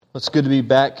It's good to be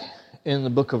back in the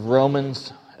book of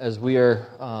Romans as we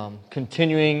are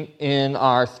continuing in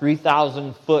our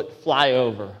 3,000-foot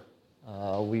flyover.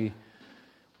 We're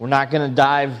not going to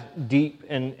dive deep,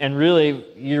 and really,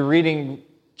 you're reading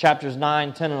chapters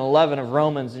 9, 10, and 11 of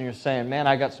Romans, and you're saying, man,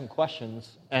 I got some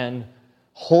questions, and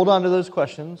hold on to those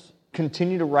questions,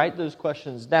 continue to write those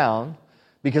questions down,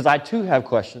 because I too have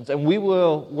questions, and we're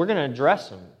going to address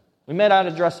them. We may not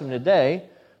address them today,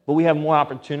 but we have more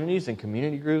opportunities in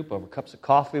community group, over cups of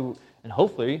coffee, and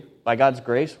hopefully, by God's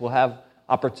grace, we'll have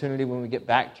opportunity when we get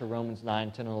back to Romans 9,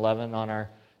 10, and 11 on our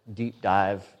deep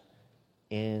dive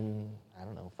in,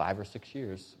 5 or 6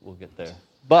 years, we'll get there.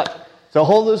 But, so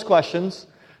hold those questions,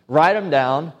 write them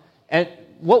down, and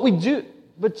what we do,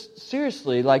 but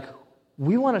seriously,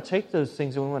 we want to take those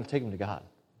things and we want to take them to God.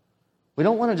 We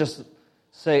don't want to just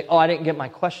say, I didn't get my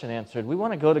question answered. We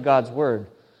want to go to God's Word.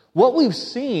 What we've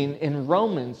seen in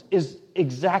Romans is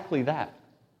exactly that.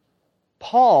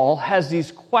 Paul has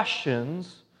these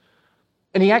questions,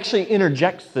 and he actually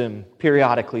interjects them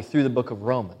periodically through the book of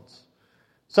Romans.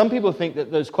 Some people think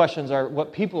that those questions are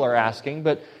what people are asking,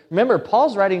 but remember,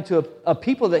 Paul's writing to a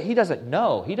people that he doesn't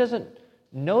know. He doesn't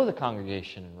know the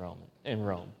congregation in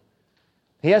Rome.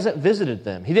 He hasn't visited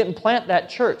them. He didn't plant that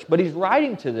church, but he's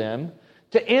writing to them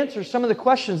to answer some of the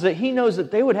questions that he knows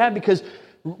that they would have, because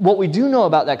what we do know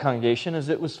about that congregation is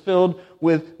it was filled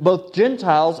with both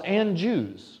Gentiles and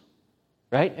Jews,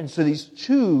 right? And so these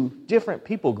two different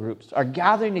people groups are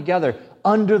gathering together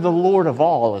under the Lord of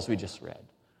all, as we just read.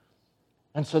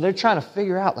 And so they're trying to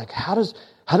figure out, how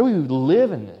do we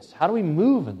live in this? How do we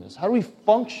move in this? How do we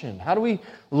function? How do we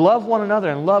love one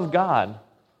another and love God?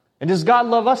 And does God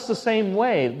love us the same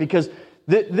way? Because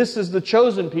this is the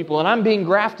chosen people, and I'm being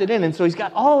grafted in. And so he's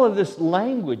got all of this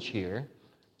language here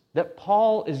that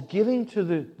Paul is giving to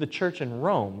the church in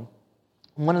Rome.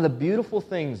 One of the beautiful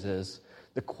things is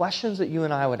the questions that you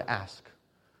and I would ask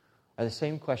are the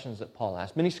same questions that Paul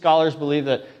asked. Many scholars believe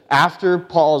that after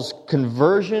Paul's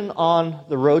conversion on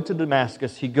the road to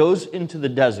Damascus, he goes into the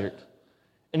desert,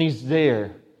 and he's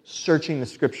there searching the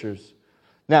Scriptures.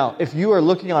 Now, if you are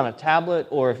looking on a tablet,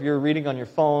 or if you're reading on your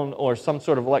phone, or some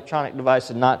sort of electronic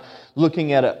device and not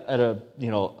looking at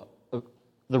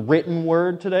the written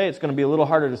word today, it's going to be a little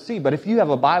harder to see. But if you have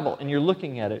a Bible and you're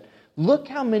looking at it, look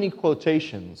how many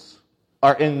quotations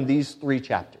are in these 3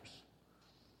 chapters.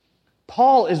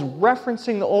 Paul is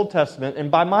referencing the Old Testament, and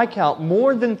by my count,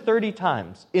 more than 30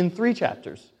 times in 3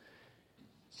 chapters.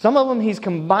 Some of them he's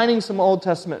combining some Old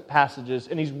Testament passages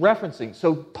and he's referencing.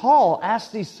 So Paul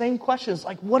asks these same questions,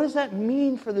 what does that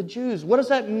mean for the Jews? What does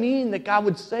that mean that God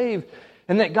would save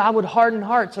and that God would harden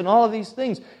hearts and all of these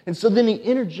things? And so then he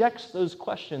interjects those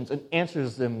questions and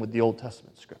answers them with the Old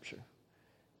Testament Scripture.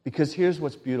 Because here's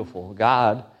what's beautiful.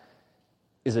 God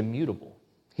is immutable.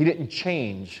 He didn't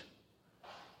change.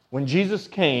 When Jesus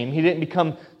came, he didn't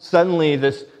become suddenly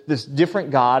this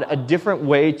different God, a different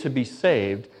way to be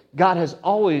saved. God has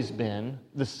always been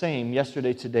the same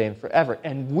yesterday, today, and forever.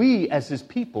 And we, as his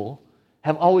people,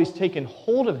 have always taken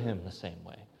hold of him the same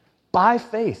way. By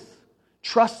faith,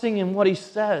 trusting in what he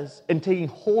says and taking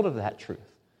hold of that truth.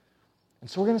 And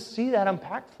so we're going to see that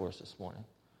unpacked for us this morning.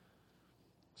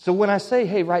 So when I say,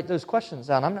 hey, write those questions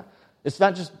down, it's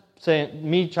not just saying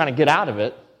me trying to get out of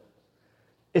it.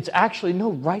 It's actually,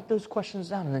 no, write those questions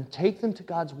down and then take them to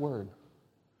God's Word.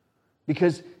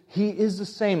 Because he is the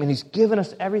same, and he's given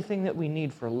us everything that we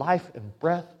need for life and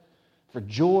breath, for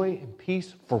joy and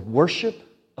peace, for worship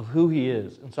of who he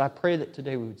is. And so I pray that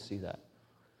today we would see that.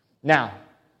 Now,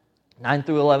 9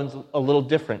 through 11 is a little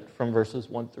different from verses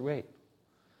 1 through 8.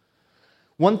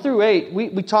 1 through 8,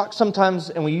 we talk sometimes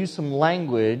and we use some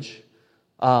language,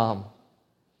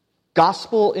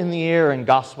 gospel in the air and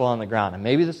gospel on the ground. And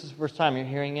maybe this is the first time you're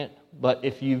hearing it, but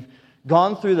if you've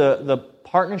gone through the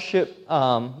partnership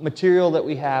material that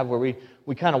we have, where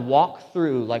we kind of walk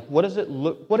through, what does it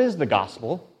look? What is the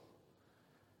gospel?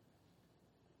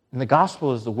 And the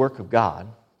gospel is the work of God,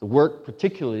 the work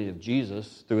particularly of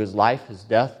Jesus through his life, his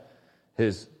death,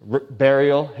 his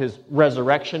burial, his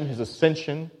resurrection, his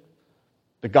ascension.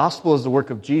 The gospel is the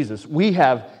work of Jesus. We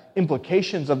have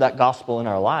implications of that gospel in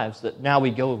our lives that now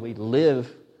we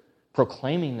live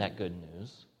proclaiming that good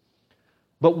news.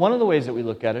 But one of the ways that we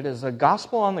look at it is a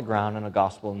gospel on the ground and a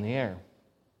gospel in the air.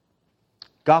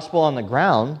 Gospel on the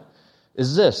ground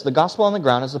is this. The gospel on the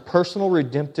ground is the personal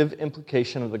redemptive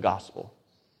implication of the gospel.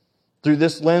 Through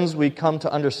this lens, we come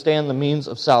to understand the means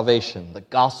of salvation, the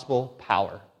gospel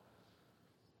power.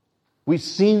 We've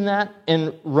seen that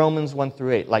in Romans 1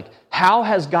 through 8. How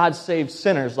has God saved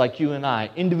sinners like you and I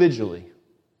individually?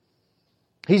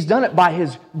 He's done it by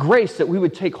His grace that we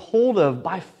would take hold of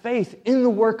by faith in the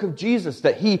work of Jesus,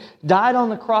 that He died on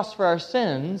the cross for our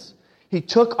sins. He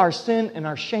took our sin and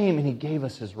our shame and He gave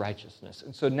us His righteousness.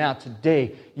 And so now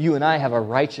today, you and I have a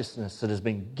righteousness that has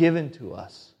been given to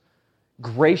us,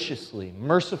 graciously,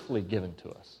 mercifully given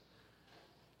to us.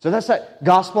 So that's that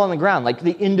gospel on the ground, like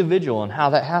the individual and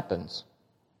how that happens.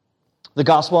 The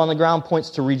gospel on the ground points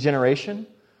to regeneration,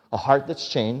 a heart that's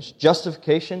changed,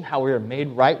 justification, how we are made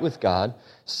right with God,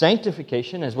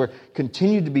 sanctification, as we're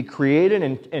continued to be created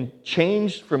and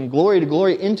changed from glory to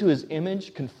glory into His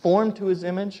image, conformed to His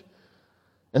image,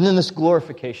 and then this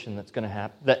glorification that's going to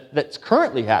happen, that's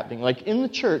currently happening, like in the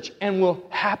church, and will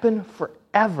happen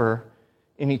forever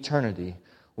in eternity,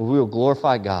 where we will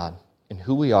glorify God in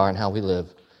who we are and how we live,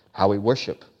 how we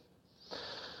worship.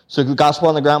 So the gospel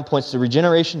on the ground points to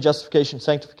regeneration, justification,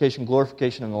 sanctification,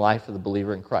 glorification in the life of the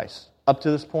believer in Christ. Up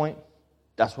to this point,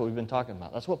 that's what we've been talking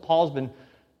about. That's what Paul's been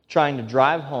trying to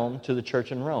drive home to the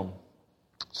church in Rome.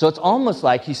 So it's almost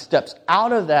like he steps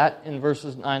out of that in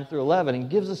verses 9 through 11 and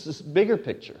gives us this bigger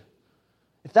picture.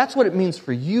 If that's what it means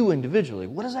for you individually,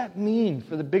 what does that mean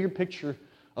for the bigger picture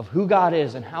of who God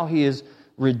is and how He is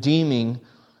redeeming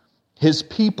His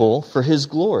people for His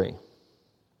glory?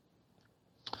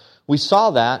 We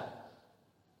saw that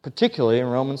particularly in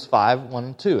Romans 5, 1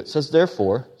 and 2. It says,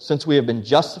 therefore, since we have been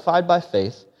justified by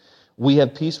faith, we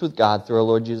have peace with God through our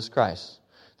Lord Jesus Christ.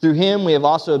 Through Him we have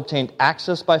also obtained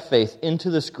access by faith into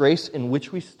this grace in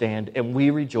which we stand, and we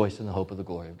rejoice in the hope of the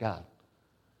glory of God.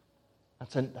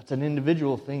 That's an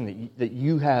individual thing that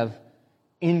you have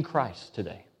in Christ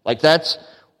today. Like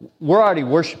we're already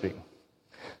worshiping.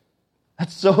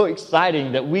 That's so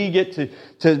exciting that we get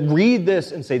to read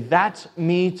this and say, that's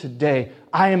me today.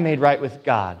 I am made right with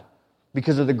God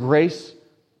because of the grace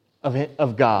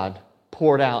of God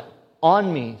poured out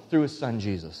on me through His Son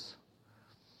Jesus.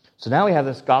 So now we have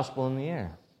this gospel in the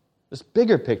air, this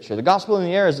bigger picture. The gospel in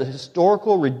the air is a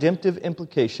historical redemptive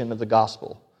implication of the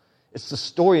gospel. It's the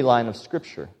storyline of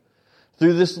Scripture.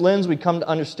 Through this lens, we come to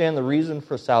understand the reason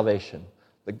for salvation,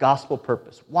 the gospel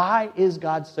purpose. Why is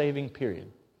God saving,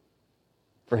 period?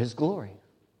 For His glory.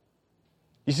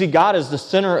 You see, God is the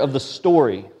center of the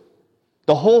story.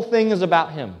 The whole thing is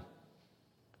about Him.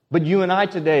 But you and I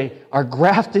today are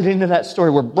grafted into that story.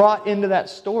 We're brought into that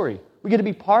story. We get to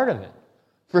be part of it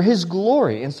for His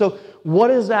glory. And so,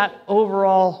 what is that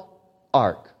overall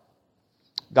arc?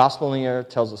 Gospel in the Air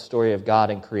tells the story of God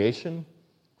in creation,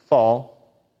 fall,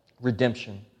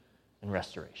 redemption, and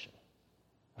restoration.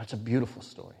 That's a beautiful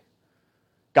story.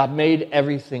 God made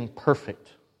everything perfect.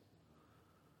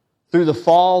 Through the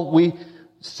fall,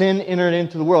 sin entered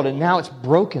into the world, and now it's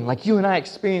broken. Like you and I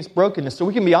experience brokenness, so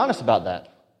we can be honest about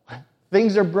that.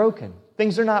 Things are broken.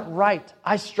 Things are not right.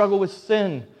 I struggle with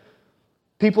sin.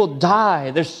 People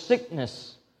die. There's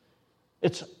sickness.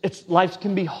 Life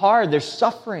can be hard. There's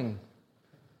suffering.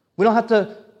 We don't have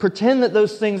to pretend that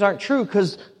those things aren't true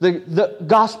because the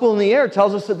gospel in the air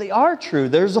tells us that they are true.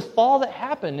 There's a fall that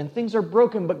happened and things are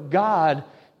broken, but God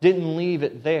didn't leave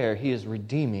it there. He is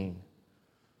redeeming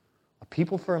a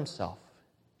people for Himself.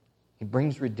 He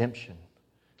brings redemption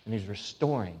and He's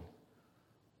restoring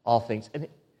all things. And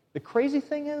the crazy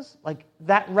thing is, like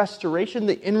that restoration,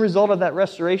 the end result of that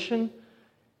restoration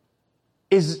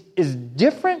is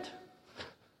different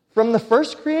from the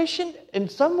first creation,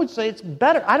 and some would say it's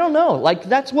better. I don't know. Like,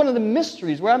 that's one of the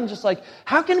mysteries where I'm just like,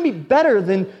 how can it be better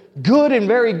than good and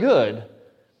very good?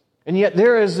 And yet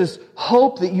there is this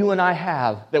hope that you and I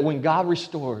have that when God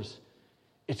restores,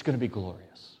 it's going to be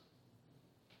glorious.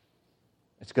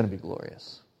 It's going to be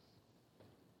glorious.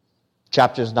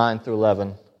 Chapters 9 through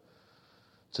 11,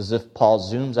 it's as if Paul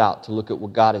zooms out to look at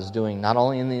what God is doing, not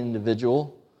only in the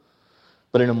individual,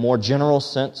 but in a more general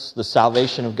sense, the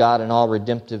salvation of God in all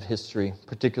redemptive history,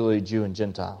 particularly Jew and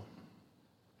Gentile.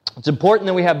 It's important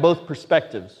that we have both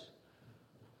perspectives.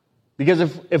 Because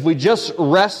if we just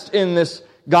rest in this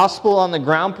gospel on the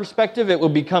ground perspective, it will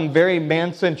become very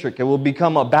man-centric. It will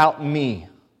become about me.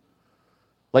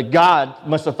 Like God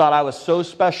must have thought I was so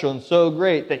special and so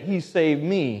great that He saved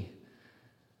me.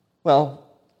 Well,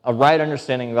 a right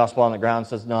understanding of the gospel on the ground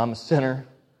says, no, I'm a sinner,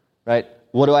 right?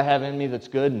 What do I have in me that's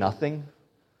good? Nothing.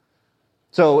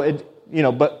 So,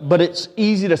 but it's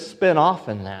easy to spin off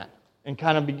in that and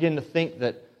kind of begin to think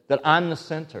that I'm the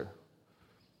center.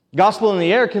 Gospel in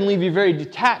the air can leave you very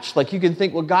detached. Like you can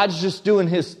think, well, God's just doing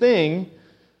His thing,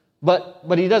 but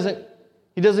He doesn't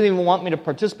even want me to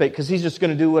participate because He's just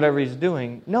going to do whatever He's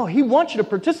doing. No, He wants you to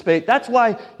participate. That's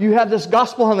why you have this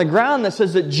gospel on the ground that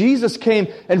says that Jesus came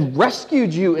and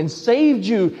rescued you and saved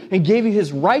you and gave you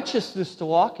His righteousness to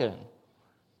walk in.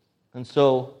 And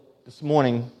so this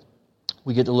morning,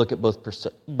 we get to look at both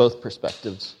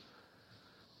perspectives.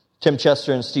 Tim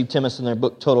Chester and Steve Timmis in their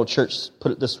book Total Church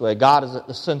put it this way: God is at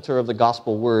the center of the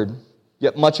gospel word,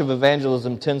 yet much of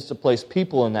evangelism tends to place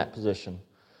people in that position.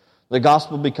 The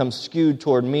gospel becomes skewed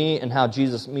toward me and how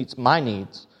Jesus meets my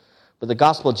needs. But the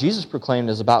gospel Jesus proclaimed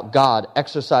is about God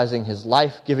exercising His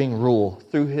life-giving rule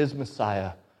through His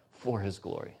Messiah for His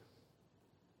glory.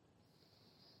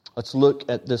 Let's look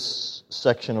at this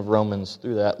section of Romans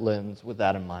through that lens with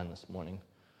that in mind this morning.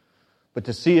 But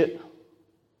to see it,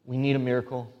 we need a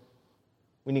miracle.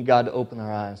 We need God to open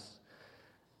our eyes.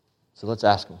 So let's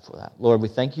ask Him for that. Lord, we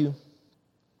thank You.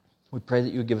 We pray that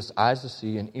You would give us eyes to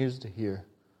see and ears to hear.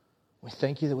 We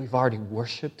thank You that we've already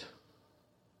worshiped.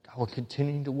 God, we're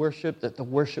continuing to worship, that the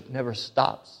worship never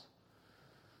stops.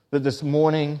 That this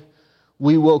morning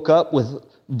we woke up with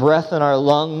breath in our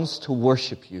lungs to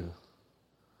worship You.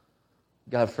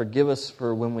 God, forgive us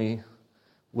for when we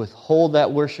withhold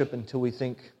that worship until we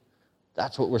think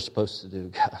that's what we're supposed to do.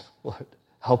 God, Lord,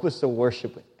 help us to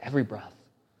worship with every breath.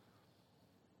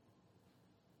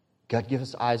 God, give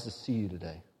us eyes to see You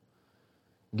today.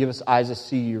 Give us eyes to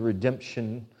see Your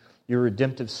redemption, Your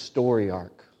redemptive story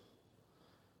arc.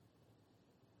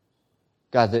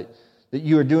 God, that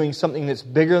You are doing something that's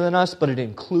bigger than us, but it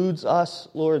includes us.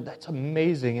 Lord, that's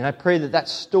amazing. And I pray that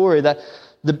story, that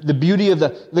the beauty of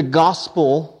the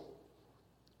gospel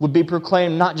would be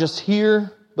proclaimed not just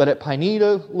here, but at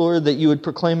Pinedo, Lord, that You would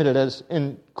proclaim it as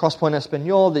in Crosspoint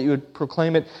Espanol, that You would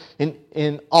proclaim it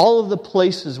in all of the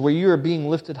places where You are being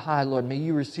lifted high, Lord. May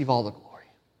You receive all the glory.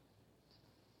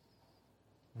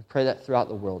 We pray that throughout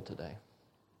the world today.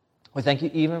 We thank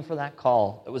You even for that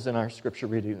call that was in our scripture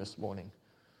reading this morning.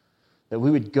 That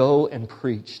we would go and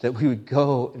preach, that we would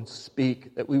go and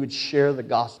speak, that we would share the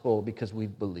gospel because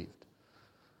we've believed.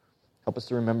 Help us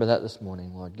to remember that this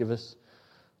morning, Lord. Give us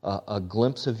a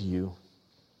glimpse of You,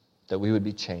 that we would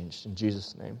be changed. In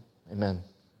Jesus' name, amen.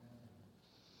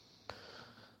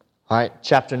 All right,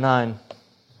 chapter 9.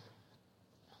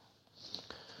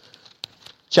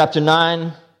 Chapter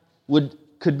 9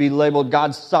 could be labeled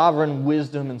God's sovereign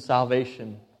wisdom and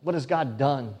salvation. What has God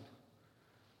done?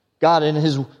 God in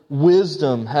His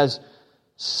wisdom has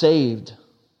saved.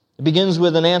 It begins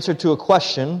with an answer to a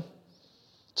question.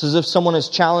 It's as if someone is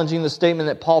challenging the statement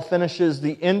that Paul finishes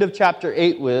the end of chapter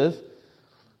 8 with,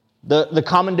 the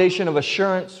commendation of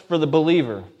assurance for the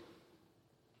believer.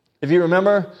 If you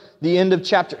remember, the end of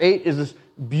chapter 8 is this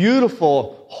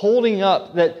beautiful holding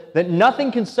up that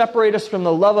nothing can separate us from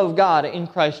the love of God in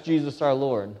Christ Jesus our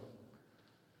Lord.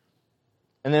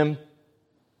 And then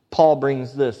Paul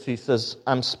brings this. He says,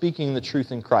 I'm speaking the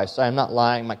truth in Christ. I am not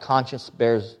lying. My conscience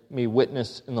bears me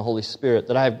witness in the Holy Spirit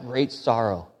that I have great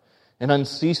sorrow and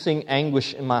unceasing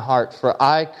anguish in my heart, for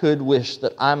I could wish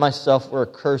that I myself were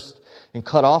accursed and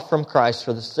cut off from Christ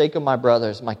for the sake of my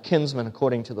brothers, my kinsmen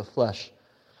according to the flesh.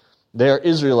 They are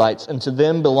Israelites, and to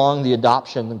them belong the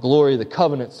adoption, the glory, the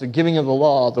covenants, the giving of the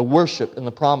law, the worship, and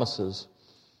the promises.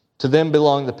 To them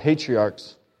belong the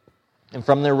patriarchs, and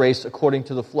from their race, according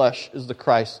to the flesh, is the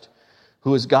Christ,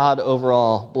 who is God over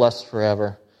all, blessed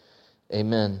forever.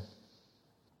 Amen.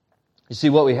 You see,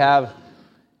 what we have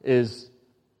is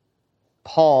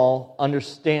Paul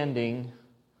understanding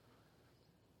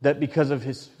that because of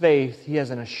his faith, he has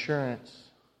an assurance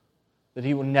that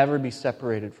he will never be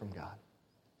separated from God.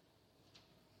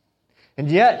 And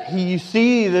yet, you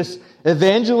see this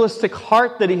evangelistic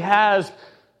heart that he has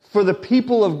for the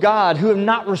people of God who have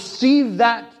not received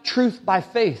that truth by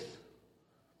faith,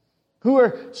 who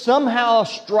are somehow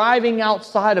striving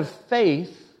outside of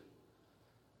faith,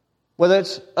 whether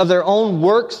it's of their own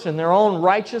works and their own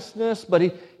righteousness, but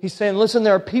he's saying, listen,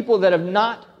 there are people that have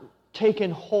not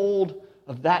taken hold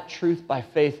of that truth by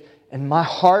faith, and my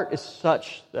heart is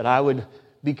such that I would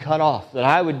be cut off, that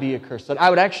I would be accursed, that I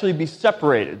would actually be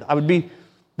separated. I would be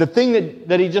the thing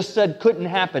that he just said couldn't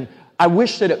happen. I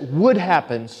wish that it would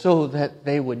happen so that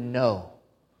they would know.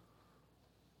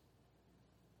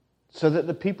 So that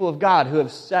the people of God who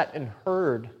have sat and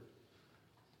heard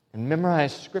and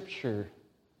memorized Scripture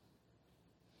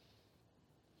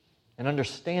and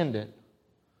understand it,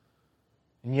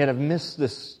 and yet have missed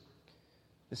this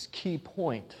key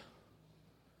point.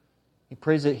 He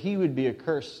prays that he would be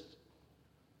accursed.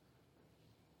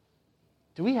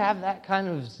 Do we have that kind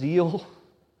of zeal?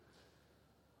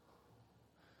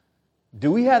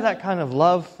 Do we have that kind of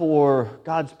love for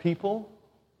God's people?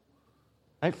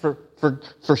 Right?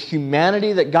 For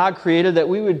humanity that God created, that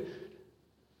we would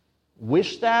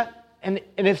wish that? And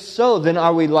if so, then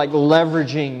are we like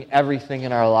leveraging everything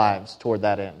in our lives toward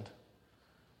that end?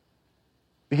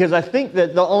 Because I think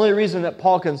that the only reason that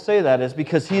Paul can say that is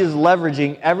because he is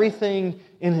leveraging everything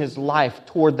in his life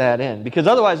toward that end. Because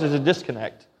otherwise there's a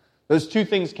disconnect. Those two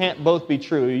things can't both be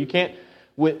true. You can't,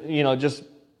 just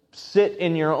sit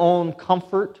in your own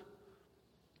comfort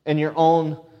and your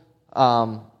own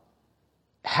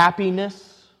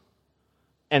happiness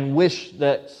and wish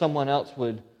that someone else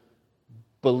would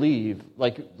believe.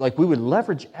 Like we would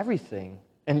leverage everything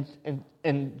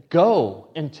and go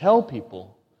and tell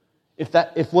people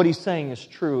if what he's saying is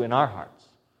true in our hearts.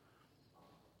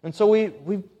 And so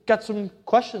we've got some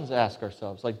questions to ask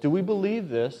ourselves. Like, do we believe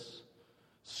this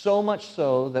so much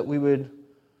so that we would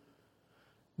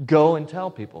go and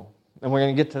tell people? And we're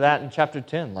going to get to that in chapter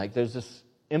 10. Like, there's this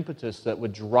impetus that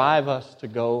would drive us to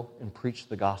go and preach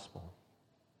the gospel.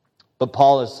 But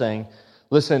Paul is saying,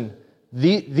 listen,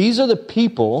 these are the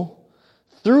people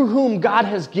through whom God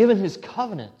has given His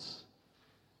covenants,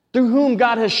 through whom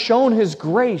God has shown His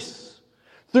grace,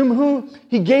 through whom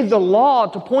He gave the law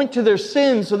to point to their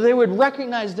sins so they would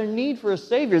recognize their need for a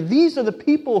Savior. These are the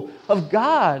people of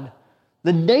God,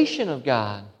 the nation of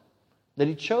God that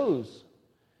He chose.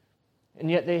 And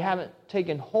yet they haven't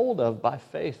taken hold of by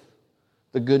faith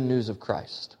the good news of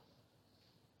Christ.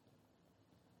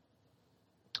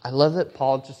 I love that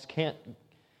Paul just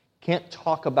can't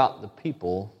talk about the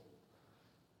people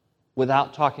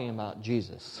without talking about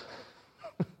Jesus.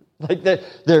 Like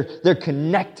they're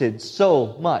connected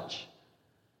so much.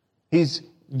 He's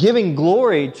giving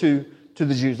glory to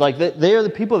the Jews. Like they are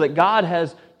the people that God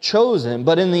has chosen.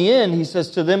 But in the end, he says,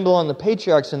 to them belong the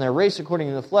patriarchs, and their race according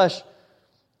to the flesh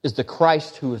is the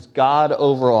Christ who is God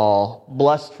over all,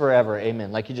 blessed forever.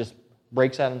 Amen. Like he just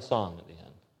breaks out in song at the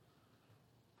end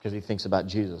because he thinks about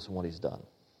Jesus and what He's done.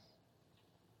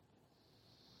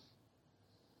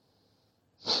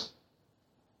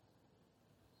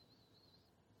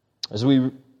 As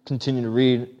we continue to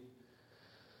read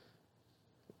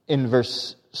in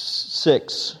verse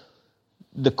 6,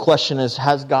 the question is,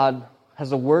 has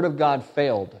the Word of God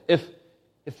failed? If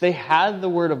they had the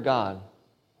Word of God,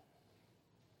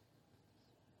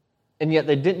 and yet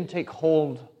they didn't take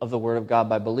hold of the Word of God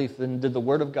by belief, then did the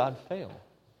Word of God fail?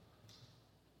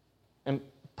 And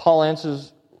Paul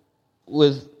answers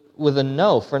with a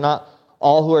no, for not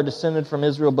all who are descended from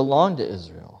Israel belong to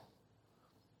Israel.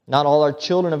 Not all are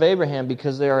children of Abraham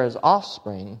because they are his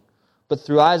offspring, but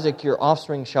through Isaac your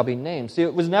offspring shall be named. See,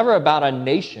 it was never about a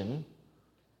nation.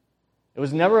 It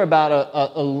was never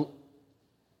about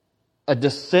a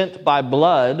descent by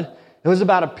blood. It was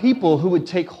about a people who would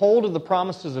take hold of the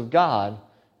promises of God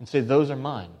and say, those are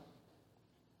mine.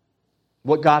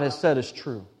 What God has said is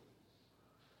true.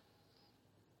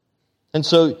 And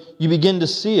so you begin to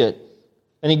see it.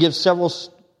 And he gives several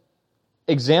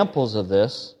examples of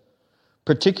this,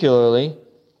 particularly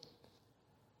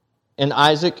in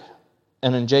Isaac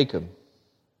and in Jacob.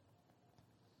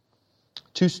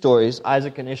 Two stories,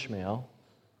 Isaac and Ishmael.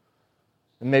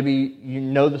 And maybe you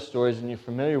know the stories and you're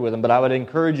familiar with them, but I would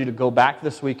encourage you to go back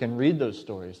this week and read those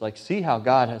stories. Like, see how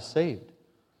God has saved.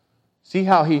 See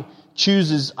how He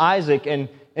chooses Isaac, and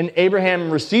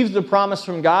Abraham receives the promise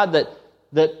from God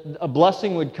that a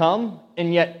blessing would come,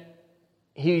 and yet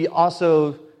he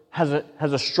also has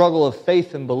a struggle of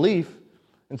faith and belief.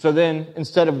 And so then,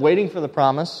 instead of waiting for the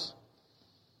promise,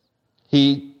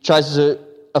 he tries to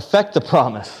affect the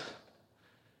promise.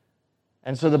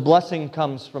 And so the blessing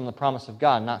comes from the promise of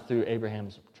God, not through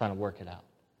Abraham's trying to work it out.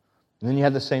 And then you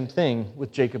have the same thing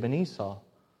with Jacob and Esau.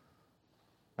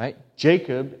 Right?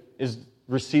 Jacob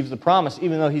receives the promise,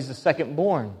 even though he's the second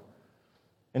born.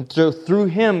 And so through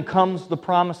him comes the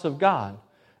promise of God.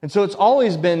 And so it's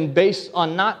always been based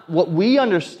on not what we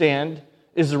understand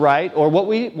is right or what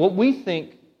we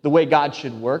think the way God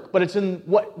should work, but it's in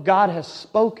what God has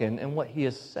spoken and what He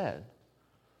has said.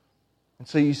 And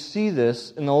so you see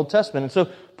this in the Old Testament. And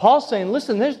so Paul's saying,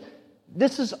 listen,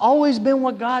 this has always been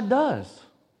what God does.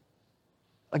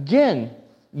 Again,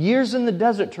 years in the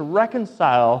desert to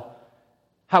reconcile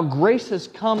how grace has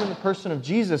come in the person of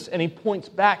Jesus, and he points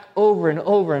back over and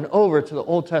over and over to the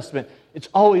Old Testament. It's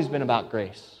always been about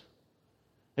grace.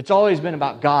 It's always been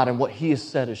about God and what He has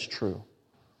said is true.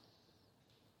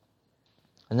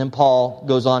 And then Paul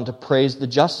goes on to praise the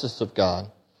justice of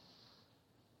God.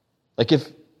 Like, if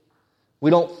we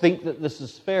don't think that this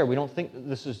is fair, we don't think that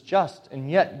this is just,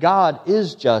 and yet God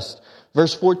is just.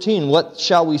 Verse 14, what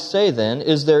shall we say then?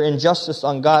 Is there injustice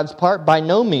on God's part? By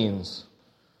no means.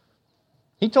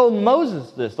 He told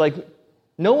Moses this. Like,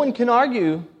 no one can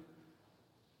argue.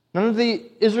 None of the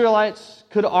Israelites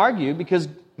could argue because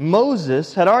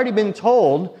Moses had already been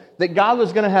told that God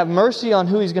was going to have mercy on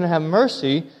who He's going to have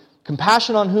mercy,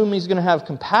 compassion on whom He's going to have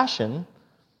compassion.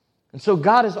 And so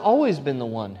God has always been the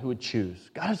one who would choose.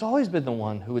 God has always been the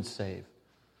one who would save.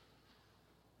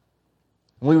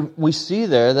 We see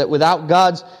there that without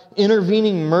God's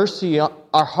intervening mercy,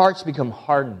 our hearts become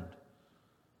hardened.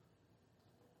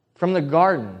 From the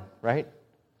garden, right?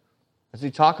 As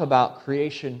we talk about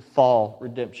creation, fall,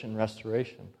 redemption,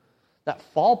 restoration, that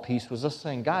fall piece was us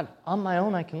saying, God, on my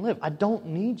own I can live. I don't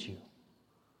need you.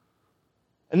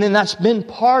 And then that's been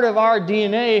part of our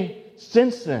DNA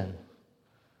since then.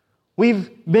 We've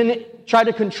tried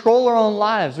to control our own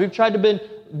lives. We've tried to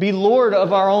be Lord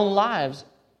of our own lives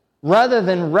rather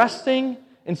than resting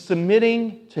and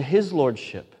submitting to His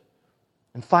lordship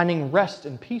and finding rest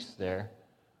and peace there.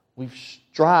 We've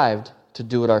strived to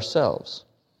do it ourselves.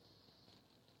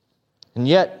 And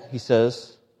yet, He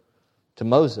says to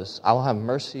Moses, I will have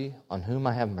mercy on whom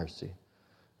I have mercy,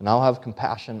 and I will have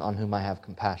compassion on whom I have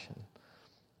compassion.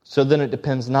 So then it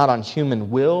depends not on human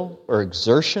will or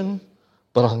exertion,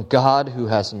 but on God who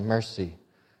has mercy.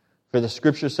 For the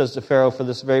Scripture says to Pharaoh, for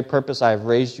this very purpose I have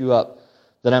raised you up,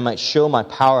 that I might show my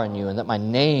power in you, and that my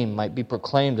name might be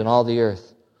proclaimed in all the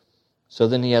earth. So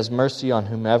then He has mercy on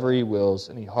whomever He wills,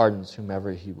 and He hardens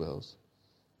whomever He wills.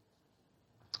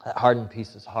 That hardened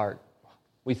piece is hard.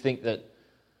 We think that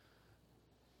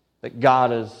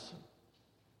God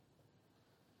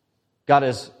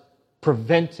is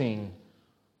preventing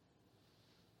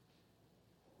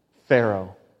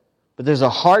Pharaoh. But there's a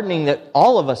hardening that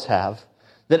all of us have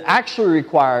that actually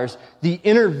requires the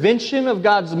intervention of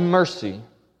God's mercy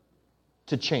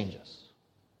to change us.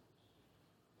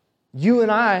 You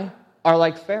and I are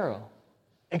like Pharaoh,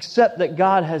 except that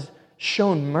God has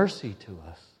shown mercy to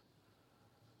us.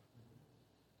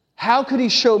 How could He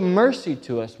show mercy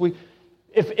to us?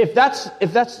 If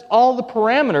that's all the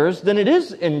parameters, then it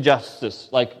is injustice.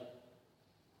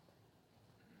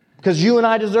 Because you and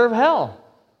I deserve hell.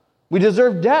 We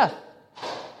deserve death.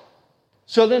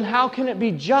 So then how can it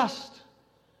be just?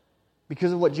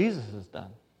 Because of what Jesus has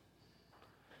done.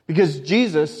 Because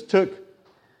Jesus took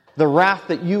the wrath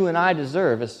that you and I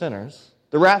deserve as sinners,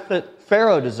 the wrath that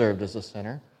Pharaoh deserved as a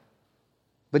sinner,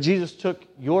 but Jesus took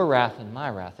your wrath and my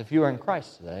wrath. If you are in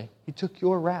Christ today, He took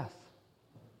your wrath.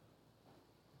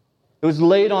 It was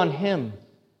laid on Him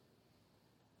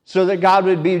so that God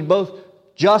would be both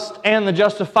just and the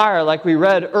justifier, like we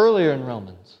read earlier in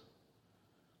Romans.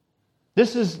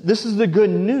 This is the good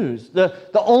news. The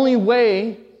only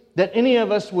way that any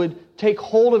of us would take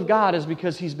hold of God is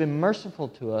because He's been merciful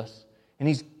to us and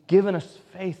He's given us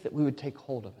faith that we would take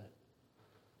hold of it.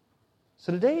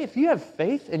 So today, if you have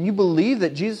faith and you believe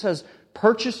that Jesus has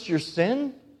purchased your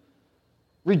sin,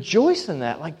 rejoice in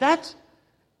that.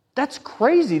 That's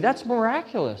crazy. That's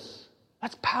miraculous.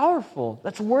 That's powerful.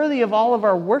 That's worthy of all of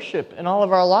our worship and all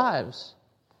of our lives.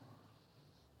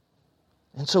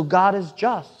 And so God is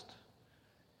just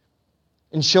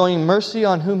in showing mercy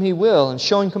on whom He will and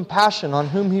showing compassion on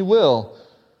whom He will.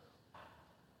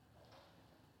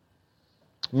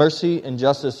 Mercy and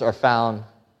justice are found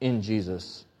in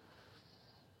Jesus.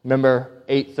 Remember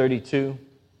 8:32,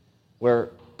 where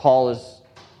Paul is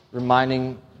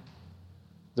reminding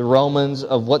the Romans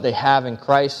of what they have in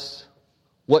Christ,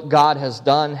 what God has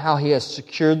done, how He has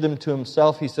secured them to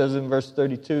Himself. He says in verse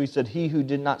 32, He said, He who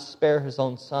did not spare His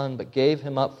own Son, but gave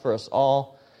Him up for us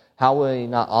all, how will He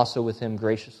not also with Him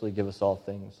graciously give us all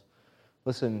things?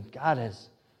 Listen, God has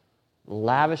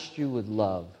lavished you with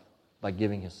love by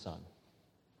giving His Son.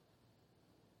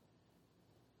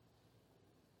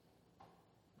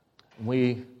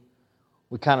 We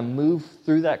kind of move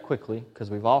through that quickly because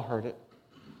we've all heard it.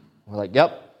 We're like,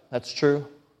 yep, that's true.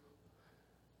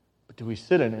 But do we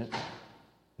sit in it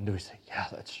and do we say, yeah,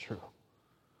 that's true?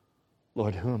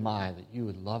 Lord, who am I that you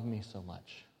would love me so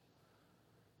much?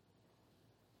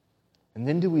 And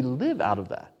then do we live out of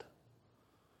that?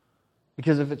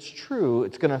 Because if it's true,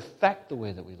 it's going to affect the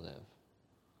way that we live.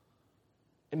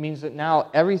 It means that now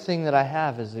everything that I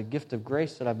have is a gift of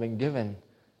grace that I've been given,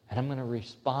 and I'm going to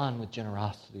respond with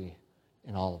generosity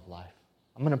in all of life.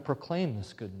 I'm going to proclaim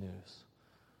this good news.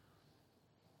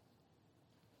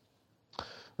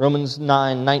 Romans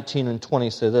 9:19 and 20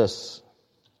 say this.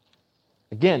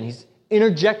 Again, he's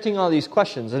interjecting all these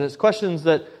questions, and it's questions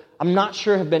that I'm not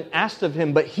sure have been asked of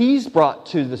him, but he's brought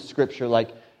to the Scripture, like,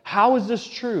 how is this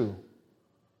true?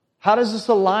 How does this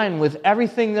align with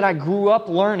everything that I grew up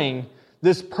learning?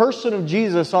 This person of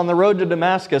Jesus on the road to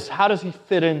Damascus, how does he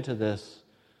fit into this?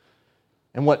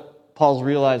 And what Paul's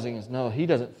realizing is, no, he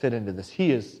doesn't fit into this.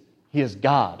 He is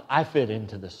God. I fit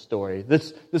into this story.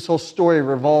 This whole story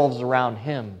revolves around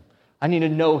him. I need to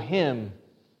know him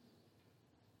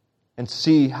and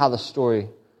see how the story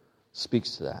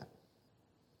speaks to that.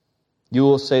 You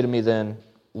will say to me then,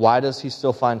 why does he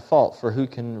still find fault? For who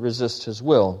can resist his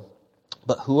will?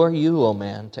 But who are you, O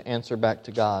man, to answer back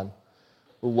to God?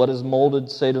 Well, what is molded,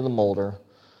 say to the molder,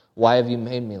 why have you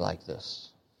made me like this?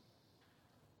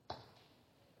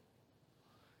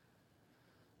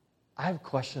 I have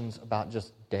questions about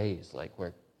just days, like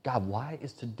where, God, why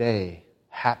is today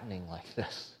happening like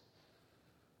this?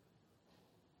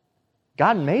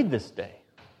 God made this day.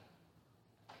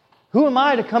 Who am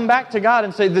I to come back to God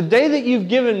and say, the day that you've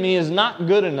given me is not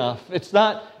good enough. It's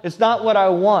not what I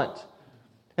want.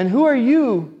 And who are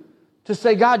you to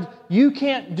say, God, you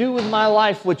can't do with my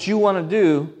life what you want to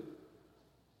do?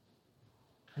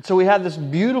 And so we have this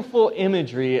beautiful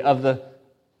imagery of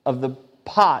the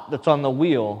pot that's on the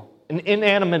wheel, an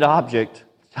inanimate object,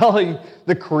 telling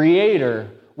the Creator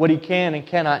what He can and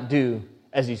cannot do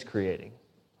as He's creating.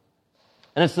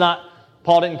 And it's not,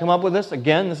 Paul didn't come up with this.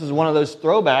 Again, this is one of those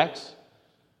throwbacks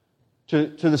to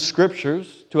the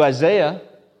Scriptures, to Isaiah.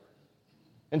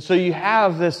 And so you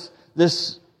have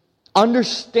this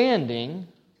understanding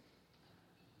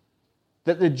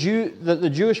that the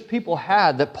Jewish people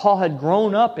had, that Paul had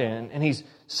grown up in, and he's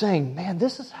saying, man,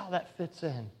 this is how that fits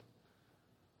in.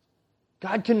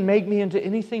 God can make me into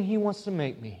anything He wants to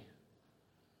make me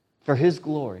for His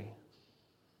glory.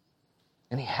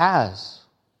 And He has.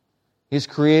 He's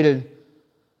created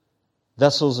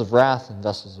vessels of wrath and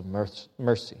vessels of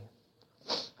mercy.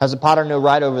 Has the potter no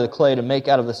right over the clay to make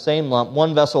out of the same lump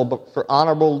one vessel for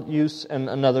honorable use and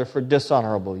another for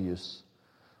dishonorable use?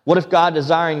 What if God,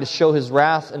 desiring to show His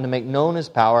wrath and to make known His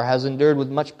power, has endured with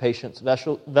much patience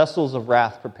vessels of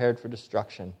wrath prepared for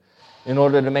destruction, in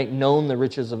order to make known the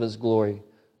riches of His glory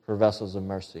for vessels of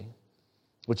mercy,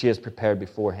 which He has prepared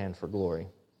beforehand for glory?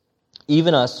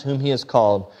 Even us, whom He has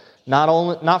called,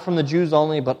 not from the Jews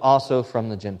only, but also from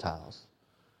the Gentiles.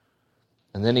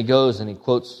 And then he goes and he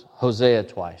quotes Hosea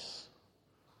twice.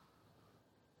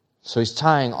 So he's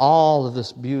tying all of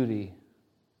this beauty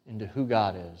into who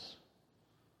God is.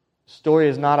 The story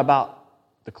is not about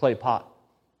the clay pot.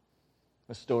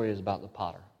 The story is about the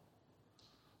potter.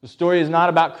 The story is not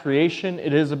about creation,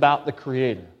 it is about the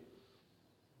Creator.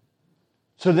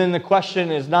 So then the question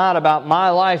is not about my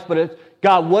life, but it's,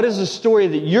 God, what is the story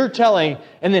that you're telling?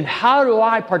 And then how do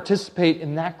I participate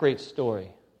in that great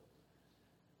story?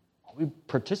 We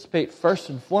participate first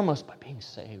and foremost by being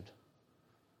saved,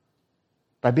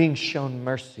 by being shown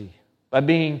mercy, by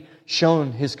being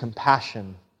shown His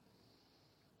compassion.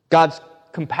 God's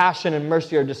compassion and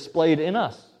mercy are displayed in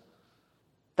us.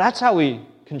 That's how we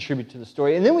contribute to the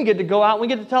story. And then we get to go out and we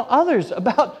get to tell others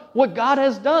about what God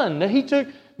has done, that He took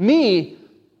me,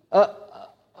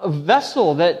 a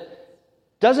vessel that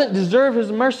doesn't deserve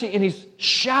His mercy, and He's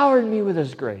showered me with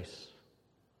His grace.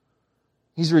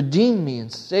 He's redeemed me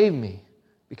and saved me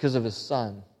because of His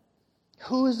Son.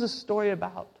 Who is this story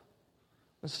about?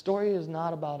 The story is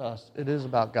not about us. It is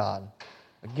about God.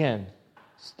 Again,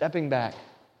 stepping back.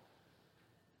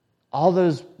 All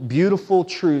those beautiful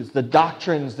truths, the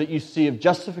doctrines that you see of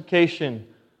justification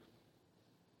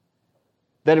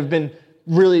that have been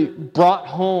really brought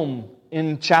home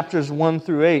in chapters 1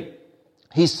 through 8.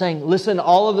 He's saying, listen,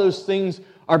 all of those things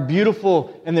are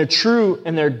beautiful and they're true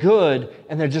and they're good,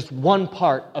 and they're just one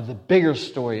part of the bigger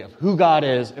story of who God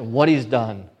is and what He's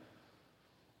done,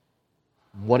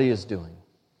 and what He is doing.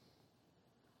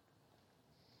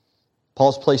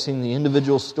 Paul's placing the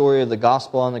individual story of the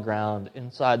gospel on the ground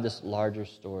inside this larger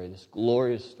story, this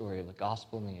glorious story of the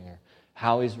gospel in the air,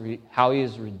 how He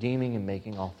is redeeming and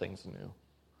making all things new.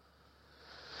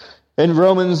 And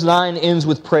Romans 9 ends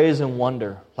with praise and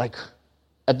wonder, like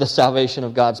at the salvation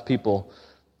of God's people.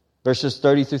 Verses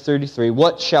 30 through 33.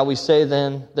 What shall we say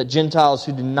then? That Gentiles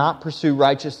who do not pursue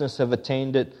righteousness have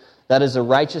attained it. That is a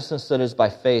righteousness that is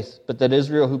by faith. But that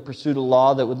Israel, who pursued a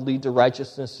law that would lead to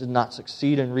righteousness, did not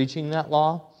succeed in reaching that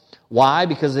law. Why?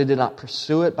 Because they did not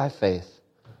pursue it by faith,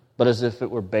 but as if it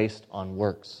were based on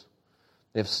works.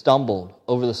 They have stumbled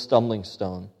over the stumbling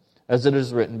stone. As it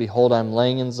is written, behold, I am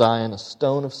laying in Zion a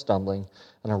stone of stumbling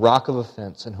and a rock of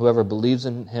offense, and whoever believes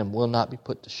in Him will not be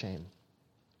put to shame.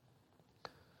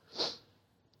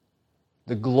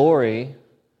 The glory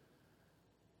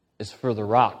is for the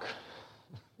rock.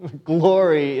 The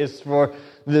glory is for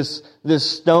this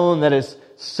stone that has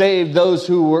saved those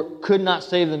who could not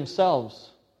save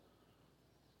themselves.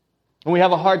 And we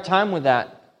have a hard time with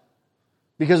that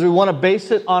because we want to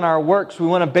base it on our works. We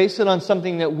want to base it on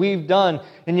something that we've done.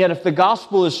 And yet if the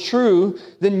gospel is true,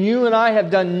 then you and I have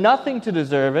done nothing to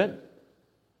deserve it.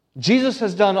 Jesus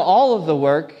has done all of the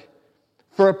work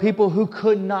for a people who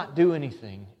could not do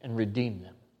anything, and redeemed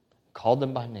them, called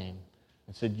them by name,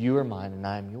 and said, you are mine and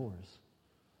I am yours.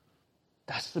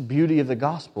 That's the beauty of the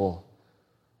gospel.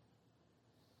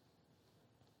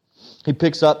 he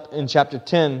picks up in chapter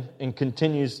 10 and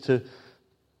continues to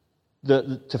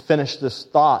finish this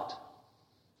thought.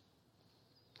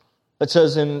 It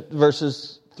says in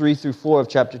verses 3 through 4 of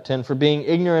chapter 10, "For being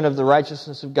ignorant of the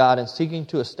righteousness of God and seeking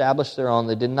to establish their own,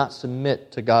 they did not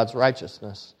submit to God's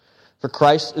righteousness. For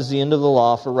Christ is the end of the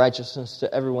law for righteousness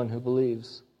to everyone who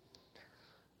believes."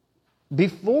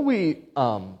 Before we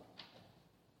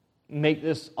make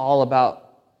this all about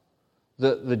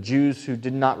the Jews who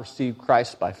did not receive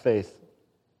Christ by faith,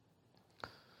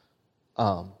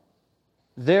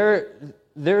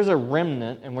 there's a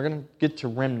remnant, and we're going to get to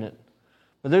remnant,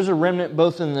 but there's a remnant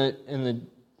both in the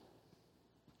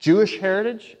Jewish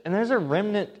heritage, and there's a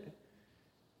remnant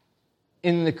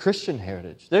in the Christian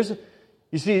heritage.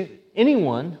 You see,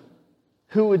 anyone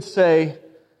who would say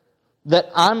that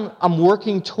I'm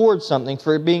working towards something,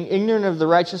 for being ignorant of the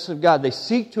righteousness of God, they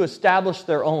seek to establish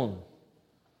their own.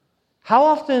 How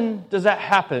often does that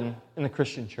happen in the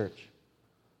Christian church?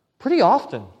 Pretty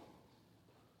often.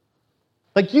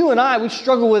 Like you and I, we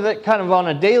struggle with it kind of on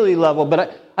a daily level,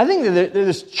 but I think that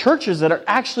there's churches that are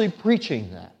actually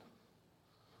preaching that.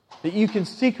 That you can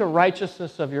seek a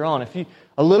righteousness of your own.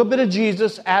 A little bit of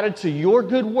Jesus added to your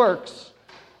good works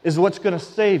is what's going to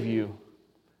save you.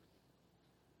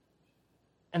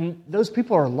 And those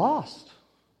people are lost.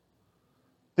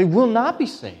 They will not be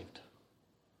saved.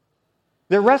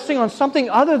 They're resting on something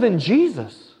other than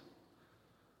Jesus.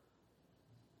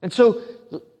 And so,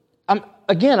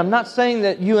 I'm not saying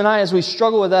that you and I, as we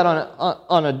struggle with that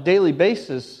on a daily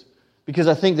basis, because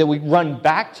I think that we run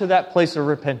back to that place of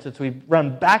repentance. We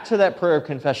run back to that prayer of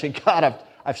confession. God,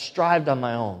 I've strived on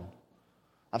my own.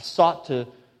 I've sought to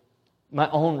my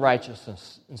own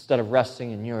righteousness instead of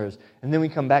resting in yours. And then we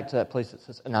come back to that place that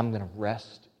says, and I'm going to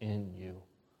rest in you.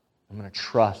 I'm going to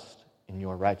trust in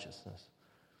your righteousness.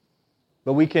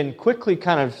 But we can quickly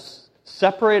kind of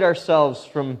separate ourselves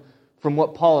from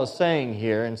what Paul is saying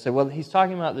here and say, well, he's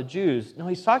talking about the Jews. No,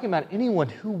 he's talking about anyone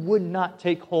who would not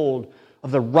take hold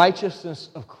of the righteousness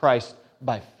of Christ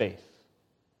by faith.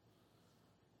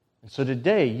 And so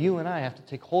today, you and I have to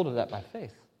take hold of that by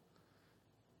faith.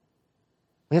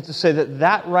 We have to say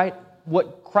that right,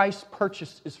 what Christ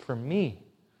purchased is for me.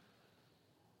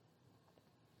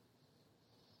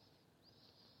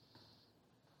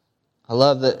 I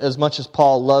love that as much as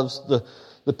Paul loves the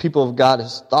people of God,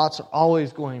 his thoughts are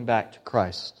always going back to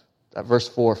Christ. That verse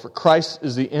 4, "For Christ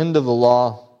is the end of the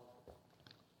law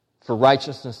for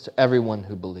righteousness to everyone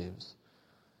who believes."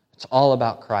 It's all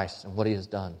about Christ and what He has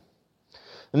done.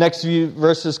 The next few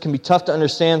verses can be tough to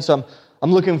understand, so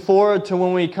I'm looking forward to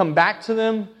when we come back to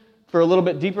them for a little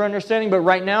bit deeper understanding, but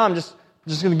right now I'm just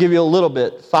going to give you a little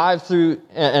bit. 5 through,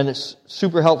 and it's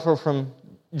super helpful from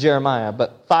Jeremiah,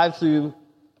 but 5 through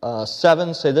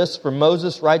 7 say this, "For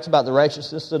Moses writes about the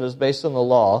righteousness that is based on the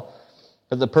law,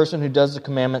 that the person who does the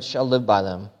commandments shall live by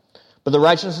them. But the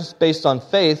righteousness based on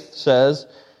faith says,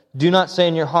 'Do not say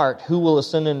in your heart, who will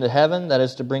ascend into heaven,' that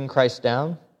is to bring Christ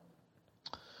down,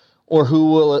 or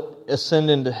who will descend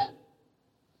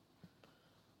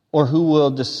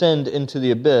into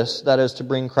the abyss, that is to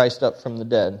bring Christ up from the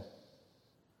dead."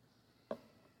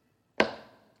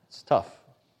 It's tough.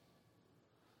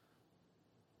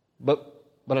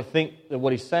 But I think that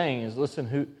what he's saying is, listen,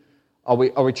 who are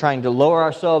we trying to lower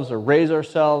ourselves or raise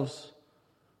ourselves?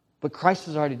 But Christ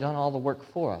has already done all the work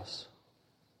for us.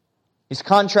 He's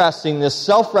contrasting this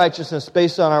self-righteousness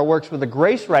based on our works with the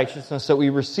grace righteousness that we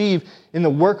receive in the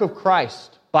work of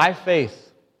Christ by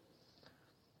faith.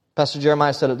 Pastor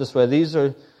Jeremiah said it this way, "These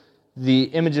are the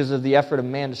images of the effort of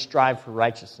man to strive for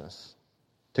righteousness.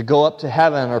 To go up to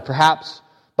heaven, or perhaps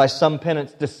by some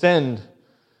penance descend,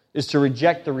 is to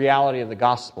reject the reality of the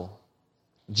gospel.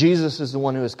 Jesus is the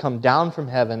one who has come down from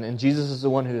heaven, and Jesus is the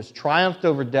one who has triumphed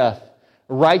over death.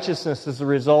 Righteousness is the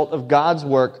result of God's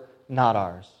work, not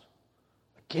ours."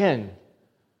 Again,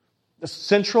 the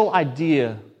central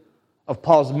idea of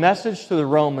Paul's message to the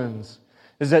Romans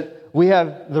is that we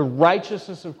have the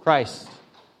righteousness of Christ.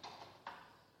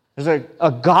 There's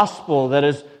a gospel that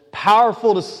is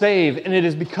powerful to save, and it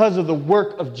is because of the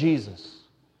work of Jesus.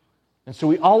 And so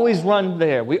we always run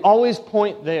there. We always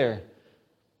point there.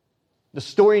 The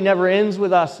story never ends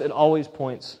with us. It always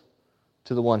points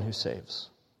to the one who saves,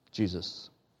 Jesus.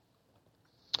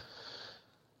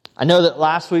 I know that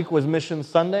last week was Mission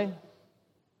Sunday,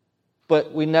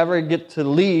 but we never get to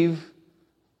leave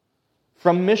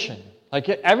from mission. Like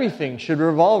everything should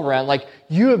revolve around, like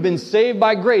you have been saved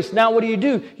by grace. Now what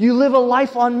do? You live a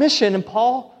life on mission. And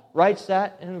Paul writes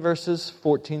that in verses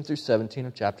 14 through 17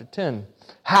 of chapter 10.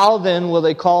 "How then will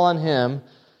they call on Him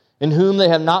in whom they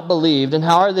have not believed? And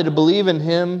how are they to believe in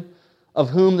Him of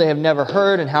whom they have never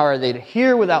heard? And how are they to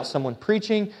hear without someone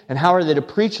preaching? And how are they to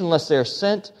preach unless they are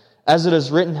sent? As it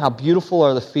is written, how beautiful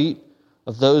are the feet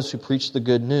of those who preach the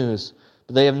good news.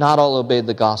 But they have not all obeyed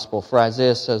the gospel. For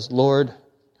Isaiah says, Lord,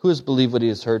 who has believed what he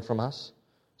has heard from us?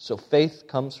 So faith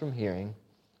comes from hearing,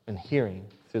 and hearing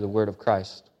through the word of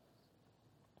Christ.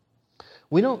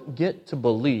 We don't get to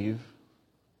believe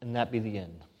and that be the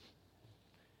end.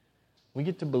 We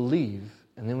get to believe,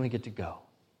 and then we get to go.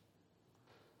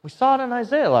 We saw it in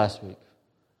Isaiah last week.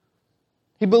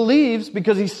 He believes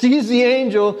because he sees the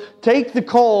angel take the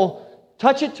coal,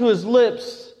 touch it to his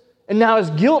lips, and now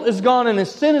his guilt is gone and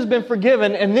his sin has been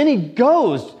forgiven, and then he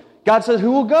goes. God says,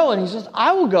 who will go? And he says,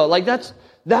 I will go. Like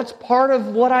that's part of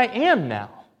what I am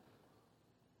now.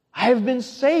 I have been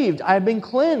saved. I have been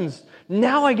cleansed.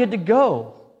 Now I get to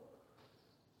go.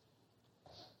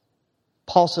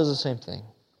 Paul says the same thing.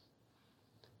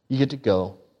 You get to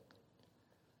go.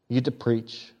 You get to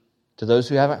preach to those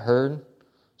who haven't heard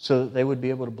so that they would be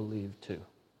able to believe too.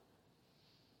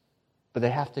 But they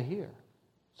have to hear.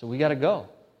 So we got to go.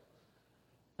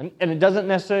 And it doesn't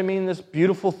necessarily mean this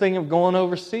beautiful thing of going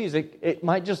overseas. It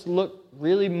might just look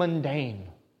really mundane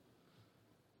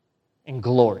and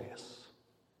glorious.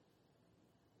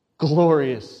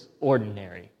 Glorious,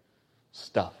 ordinary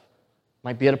stuff.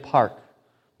 Might be at a park.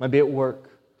 Might be at work.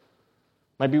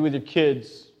 Might be with your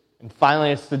kids. And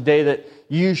finally, it's the day that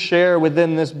you share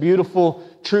within this beautiful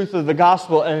truth of the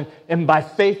gospel, and by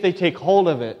faith they take hold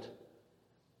of it.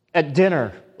 At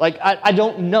dinner. Like, I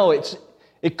don't know.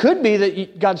 It could be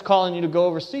that God's calling you to go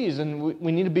overseas, and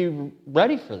we need to be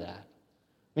ready for that.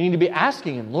 We need to be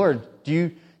asking Him, Lord,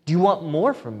 do you want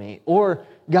more from me? Or,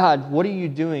 God, what are you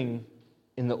doing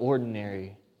in the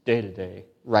ordinary, day-to-day,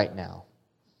 right now?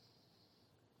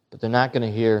 But they're not going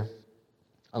to hear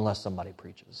unless somebody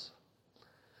preaches.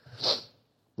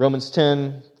 Romans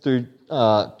 10 through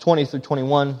 20 through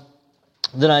 21.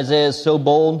 Then Isaiah is so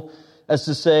bold as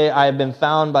to say, I have been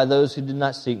found by those who did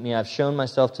not seek me. I have shown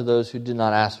myself to those who did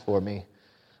not ask for me.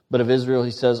 But of Israel,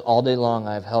 he says, all day long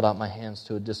I have held out my hands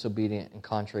to a disobedient and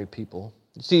contrary people.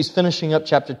 You see, he's finishing up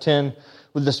chapter 10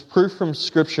 with this proof from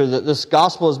Scripture that this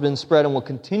gospel has been spread and will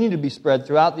continue to be spread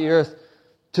throughout the earth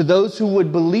to those who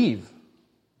would believe,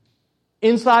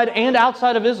 inside and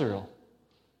outside of Israel.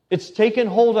 It's taken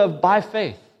hold of by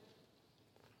faith.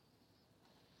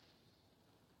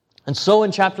 And so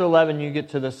in chapter 11, you get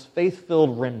to this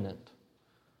faith-filled remnant.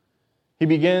 He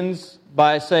begins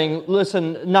by saying,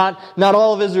 listen, not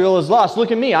all of Israel is lost.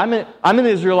 Look at me. I'm an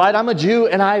Israelite. I'm a Jew,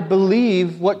 and I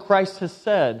believe what Christ has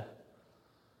said.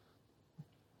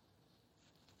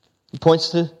 He points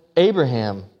to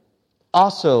Abraham,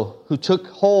 also, who took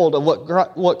hold of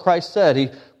what Christ said. He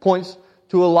points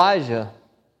to Elijah,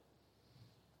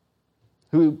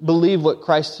 who believed what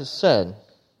Christ has said.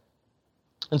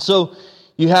 And so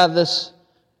you have this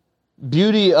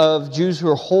beauty of Jews who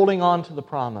are holding on to the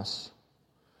promise.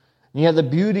 And you have the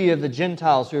beauty of the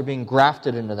Gentiles who are being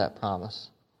grafted into that promise.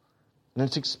 And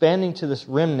it's expanding to this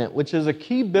remnant, which is a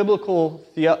key biblical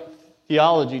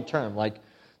theology term, like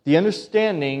the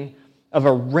understanding of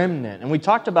a remnant. And we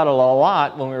talked about it a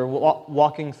lot when we were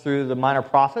walking through the minor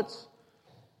prophets,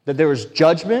 that there was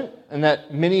judgment and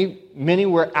that many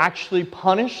were actually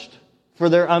punished for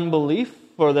their unbelief,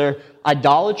 for their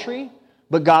idolatry,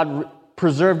 but God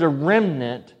preserved a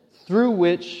remnant through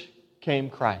which came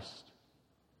Christ,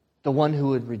 the one who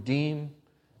would redeem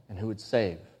and who would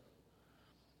save.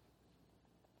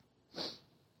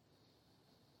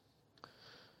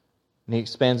 And he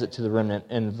expands it to the remnant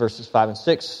in verses 5 and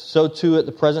 6. So too at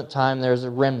the present time there is a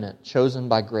remnant chosen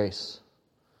by grace.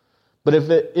 But if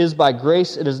it is by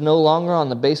grace, it is no longer on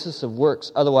the basis of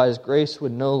works. Otherwise, grace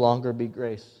would no longer be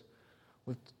grace.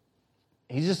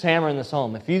 He's just hammering this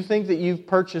home. If you think that you've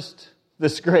purchased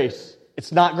this grace,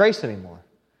 it's not grace anymore.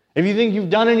 If you think you've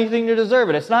done anything to deserve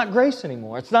it, it's not grace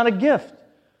anymore. It's not a gift.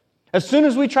 As soon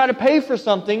as we try to pay for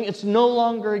something, it's no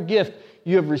longer a gift.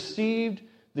 You have received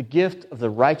the gift of the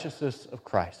righteousness of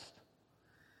Christ.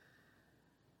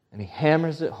 And he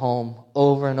hammers it home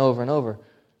over and over and over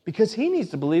because he needs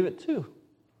to believe it too.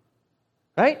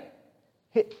 Right?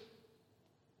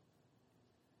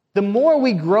 The more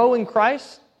we grow in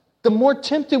Christ, the more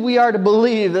tempted we are to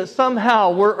believe that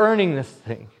somehow we're earning this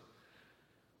thing.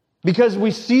 Because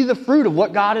we see the fruit of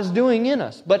what God is doing in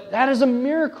us. But that is a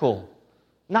miracle.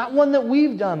 Not one that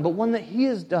we've done, but one that He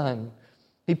has done.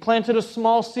 He planted a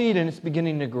small seed and it's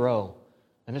beginning to grow.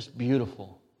 And it's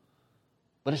beautiful.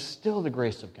 But it's still the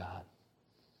grace of God.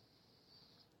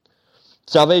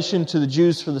 Salvation to the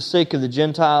Jews for the sake of the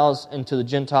Gentiles, and to the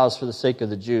Gentiles for the sake of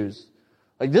the Jews.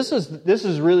 Like this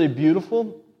is really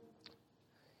beautiful.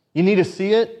 You need to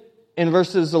see it in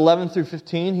verses 11 through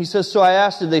 15. He says, "So I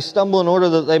asked, did they stumble in order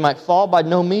that they might fall? By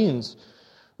no means.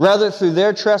 Rather, through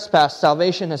their trespass,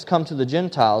 salvation has come to the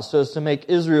Gentiles, so as to make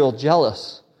Israel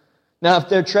jealous. Now, if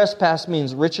their trespass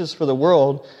means riches for the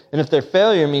world, and if their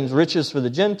failure means riches for the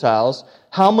Gentiles,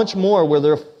 how much more will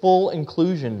their full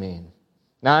inclusion mean?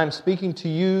 Now I am speaking to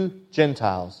you,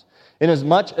 Gentiles.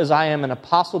 Inasmuch as I am an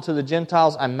apostle to the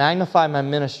Gentiles, I magnify my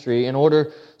ministry in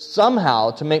order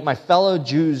somehow to make my fellow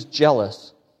Jews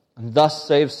jealous, and thus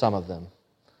save some of them.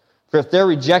 For if their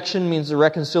rejection means the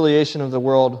reconciliation of the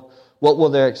world, what will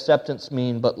their acceptance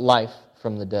mean but life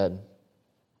from the dead?"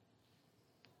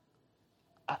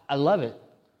 I love it.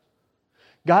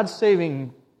 God's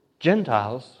saving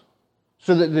Gentiles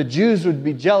so that the Jews would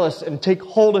be jealous and take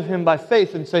hold of Him by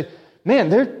faith and say, man,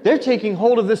 they're taking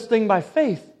hold of this thing by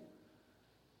faith.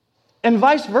 And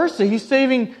vice versa, He's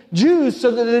saving Jews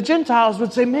so that the Gentiles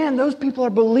would say, man, those people are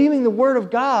believing the Word of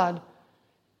God.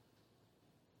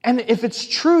 And if it's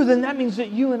true, then that means that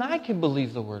you and I can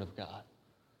believe the Word of God.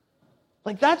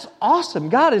 Like, that's awesome.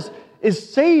 God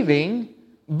is saving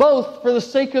both for the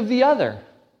sake of the other.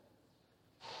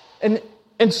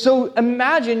 And so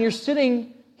imagine you're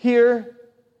sitting here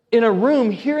in a room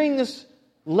hearing this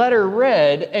letter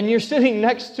read, and you're sitting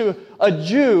next to a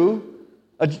Jew,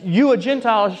 a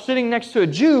Gentile, are sitting next to a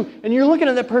Jew, and you're looking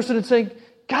at that person and saying,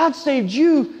 God saved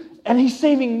you, and He's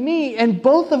saving me, and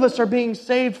both of us are being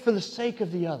saved for the sake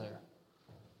of the other.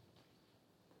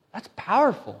 That's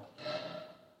powerful.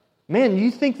 Man,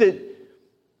 you think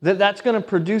that's going to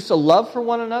produce a love for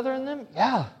one another in them?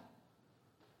 Yeah.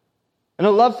 And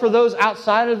a love for those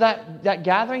outside of that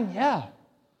gathering? Yeah.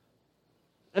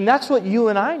 And that's what you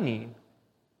and I need.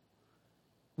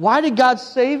 Why did God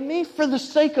save me? For the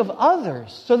sake of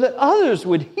others, so that others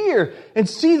would hear and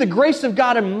see the grace of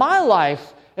God in my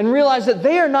life and realize that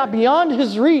they are not beyond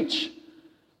His reach.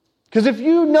 Because if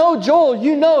you know Joel,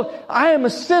 you know I am a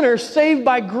sinner saved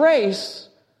by grace.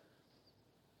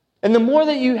 And the more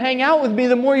that you hang out with me,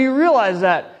 the more you realize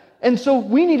that. And so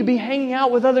we need to be hanging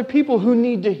out with other people who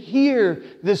need to hear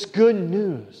this good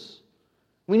news.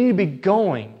 We need to be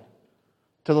going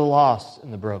to the lost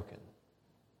and the broken.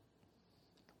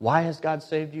 Why has God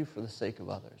saved you? For the sake of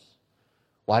others.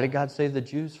 Why did God save the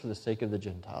Jews? For the sake of the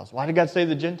Gentiles. Why did God save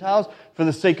the Gentiles? For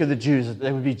the sake of the Jews, that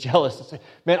they would be jealous and say,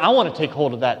 man, I want to take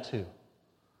hold of that too.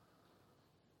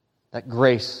 That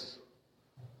grace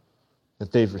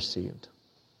that they've received.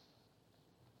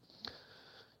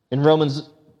 In Romans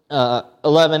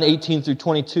 11, 18 through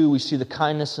 22, we see the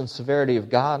kindness and severity of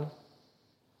God.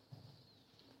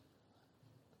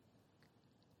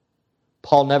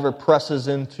 Paul never presses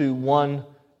into one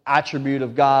attribute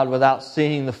of God without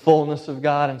seeing the fullness of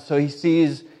God, and so he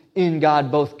sees in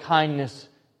God both kindness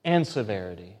and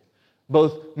severity,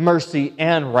 both mercy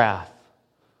and wrath,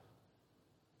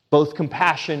 both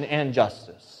compassion and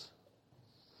justice.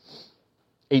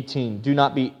 18, do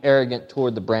not be arrogant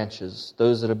toward the branches,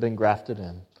 those that have been grafted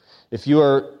in. If you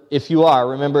are,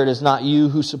 remember it is not you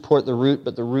who support the root,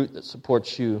 but the root that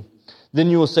supports you. Then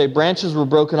you will say, branches were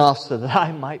broken off so that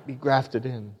I might be grafted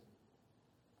in.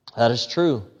 That is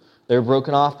true. They were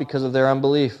broken off because of their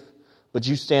unbelief. But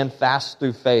you stand fast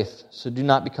through faith, so do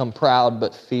not become proud,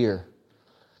 but fear.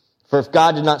 For if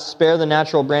God did not spare the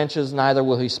natural branches, neither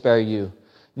will He spare you.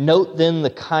 Note then the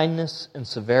kindness and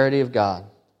severity of God.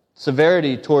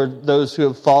 Severity toward those who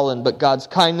have fallen, but God's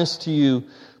kindness to you,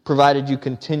 provided you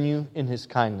continue in His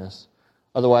kindness.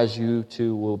 Otherwise you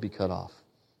too will be cut off.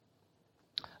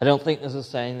 I don't think this is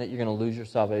saying that you're going to lose your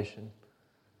salvation.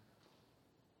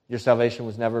 Your salvation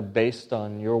was never based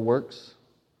on your works.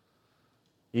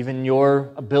 Even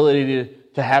your ability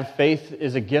to have faith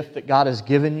is a gift that God has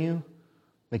given you,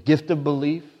 the gift of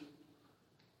belief.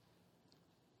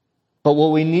 But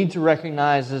what we need to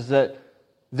recognize is that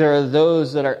there are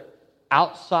those that are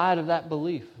outside of that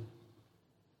belief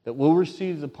that will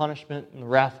receive the punishment and the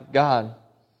wrath of God.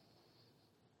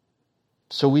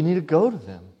 So we need to go to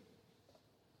them.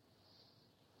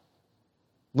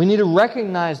 We need to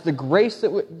recognize the grace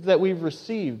that we've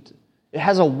received. It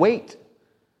has a weight.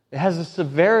 It has a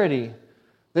severity.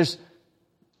 There's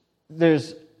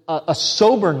a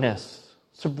soberness,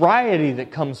 sobriety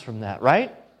that comes from that,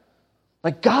 right?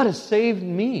 Like, God has saved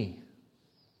me.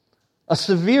 A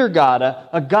severe God,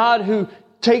 a God who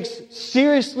takes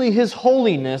seriously His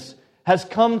holiness, has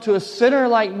come to a sinner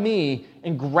like me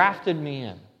and grafted me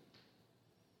in.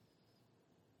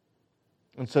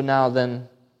 And so now then,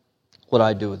 what do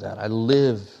I do with that? I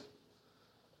live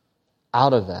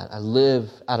out of that. I live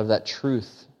out of that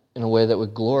truth in a way that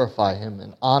would glorify Him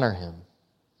and honor Him.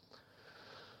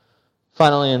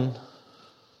 Finally, in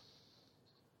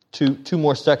two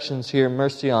more sections here,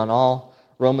 mercy on all,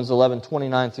 Romans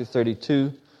 11:29 through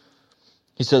 32.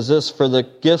 He says this, "For the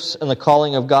gifts and the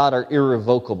calling of God are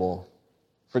irrevocable.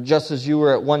 For just as you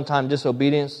were at one time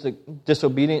disobedient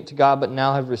to God, but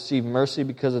now have received mercy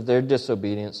because of their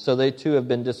disobedience, so they too have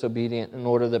been disobedient in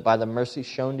order that by the mercy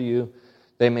shown to you,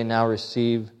 they may now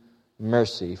receive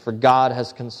mercy. For God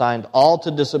has consigned all to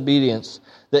disobedience,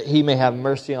 that He may have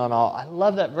mercy on all." I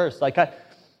love that verse. Like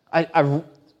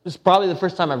it's probably the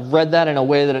first time I've read that in a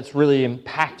way that it's really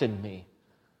impacted me.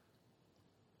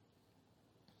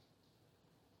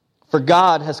 For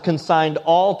God has consigned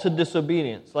all to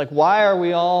disobedience. Like, why are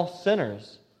we all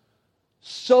sinners?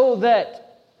 So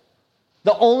that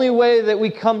the only way that we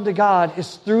come to God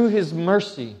is through His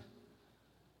mercy.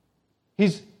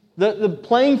 The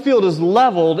playing field is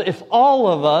leveled if all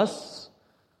of us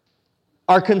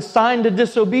are consigned to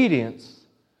disobedience.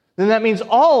 Then that means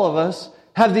all of us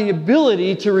have the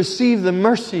ability to receive the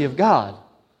mercy of God.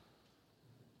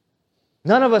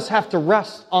 None of us have to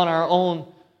rest on our own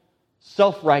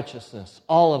self-righteousness.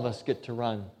 All of us get to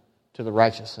run to the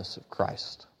righteousness of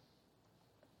Christ.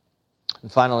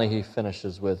 And finally, he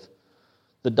finishes with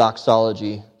the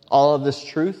doxology. All of this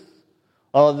truth,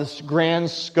 all of this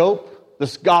grand scope,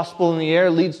 this gospel in the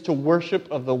air leads to worship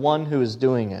of the one who is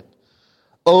doing it.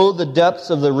 Oh, the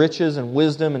depths of the riches and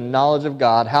wisdom and knowledge of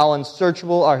God! How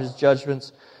unsearchable are His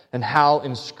judgments and how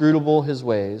inscrutable His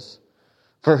ways!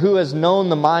 For who has known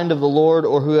the mind of the Lord,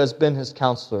 or who has been His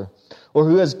counselor, or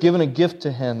who has given a gift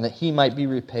to Him that He might be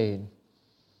repaid?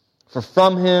 For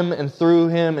from Him and through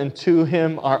Him and to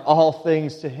Him are all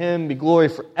things. To Him be glory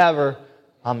forever.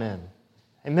 Amen.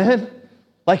 Amen?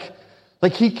 Like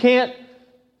He can't...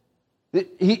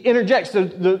 He interjects.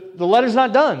 The letter's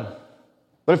not done.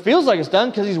 But it feels like it's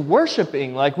done because He's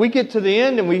worshiping. Like we get to the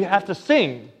end and we have to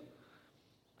sing.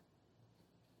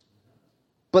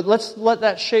 But let's let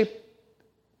that shape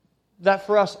that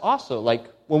for us also. Like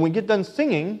when we get done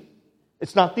singing,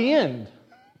 it's not the end.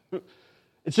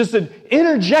 It's just an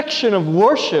interjection of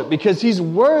worship because He's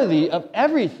worthy of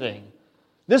everything.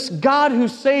 This God who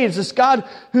saves, this God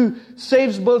who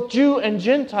saves both Jew and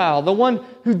Gentile, the one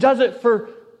who does it for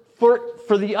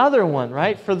the other one,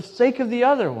 right? For the sake of the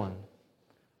other one.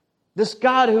 This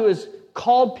God who has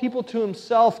called people to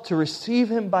Himself to receive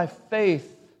Him by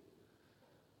faith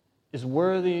is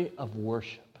worthy of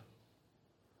worship.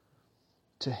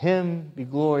 To Him be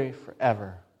glory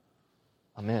forever.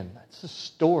 Amen. It's a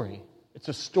story. It's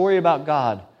a story about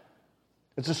God.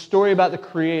 It's a story about the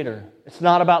Creator. It's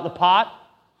not about the pot.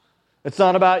 It's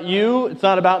not about you. It's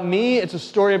not about me. It's a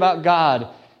story about God.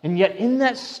 And yet in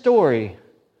that story,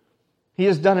 He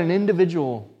has done an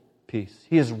individual piece.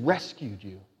 He has rescued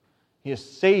you. He has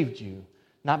saved you.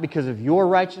 Not because of your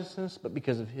righteousness, but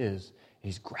because of His.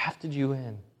 He's grafted you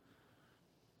in.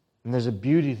 And there's a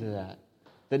beauty to that.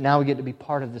 That now we get to be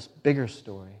part of this bigger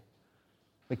story.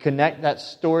 We connect that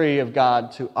story of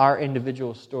God to our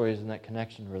individual stories in that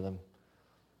connection rhythm.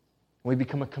 We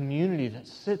become a community that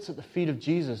sits at the feet of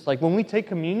Jesus. Like when we take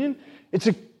communion, it's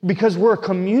because we're a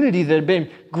community that have been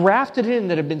grafted in,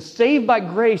 that have been saved by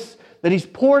grace, that He's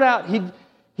poured out.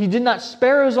 He did not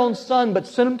spare His own Son, but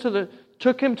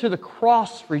took Him to the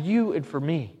cross for you and for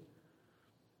me.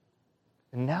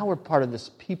 And now we're part of this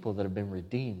people that have been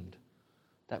redeemed.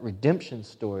 That redemption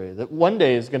story that one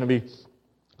day is going to be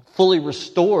fully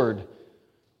restored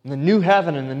in the new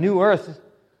heaven and the new earth.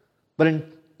 But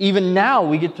even now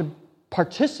we get to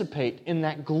participate in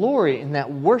that glory, in that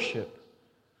worship.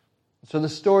 So the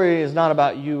story is not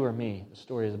about you or me. The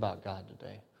story is about God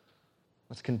today.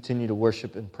 Let's continue to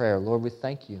worship in prayer. Lord, we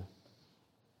thank You.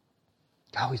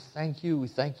 God, we thank You, we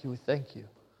thank You, we thank You.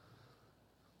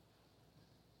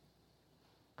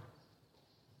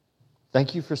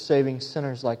 Thank You for saving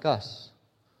sinners like us.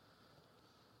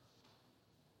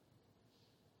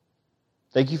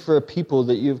 Thank You for a people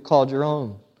that You have called Your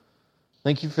own.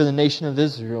 Thank You for the nation of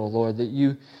Israel, Lord, that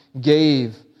You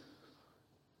gave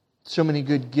so many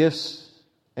good gifts,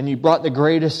 and You brought the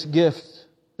greatest gift,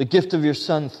 the gift of Your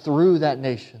Son, through that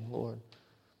nation, Lord.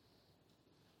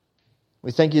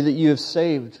 We thank You that You have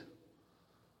saved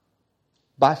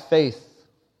by faith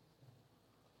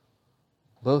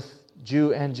both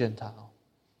Jew and Gentile.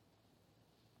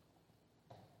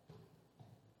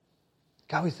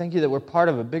 God, we thank You that we're part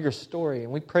of a bigger story,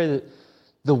 and we pray that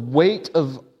the weight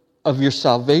of Your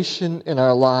salvation in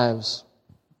our lives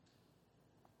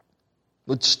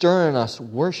would stir in us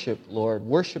worship, Lord.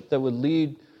 Worship that would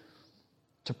lead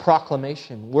to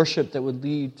proclamation. Worship that would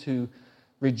lead to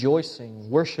rejoicing.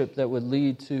 Worship that would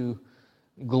lead to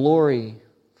glory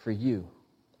for You,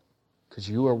 because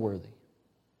You are worthy.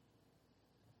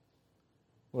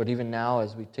 Lord, even now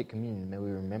as we take communion, may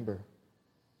we remember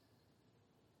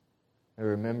May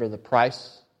we remember the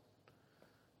price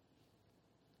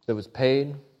that was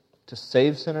paid to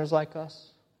save sinners like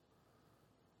us.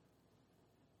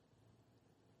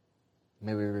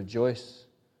 May we rejoice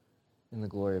in the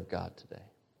glory of God today.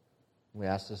 We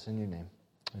ask this in your name.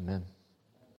 Amen.